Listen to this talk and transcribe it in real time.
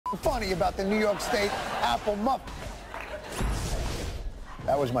funny about the New York State apple muffin.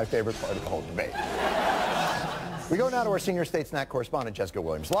 That was my favorite part of the whole debate. We go now to our senior state snack correspondent, Jessica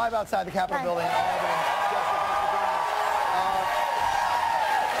Williams, live outside the Capitol building in Albany.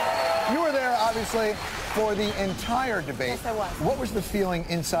 Jessica, you were there, obviously, for the entire debate. Yes, I was. What was the feeling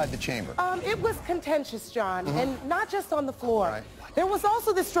inside the chamber? It was contentious, John, and not just on the floor. Right. There was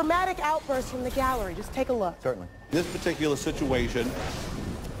also this dramatic outburst from the gallery. Just take a look. Certainly. This particular situation.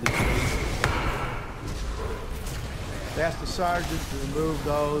 They asked the sergeant to remove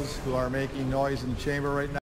those who are making noise in the chamber right now.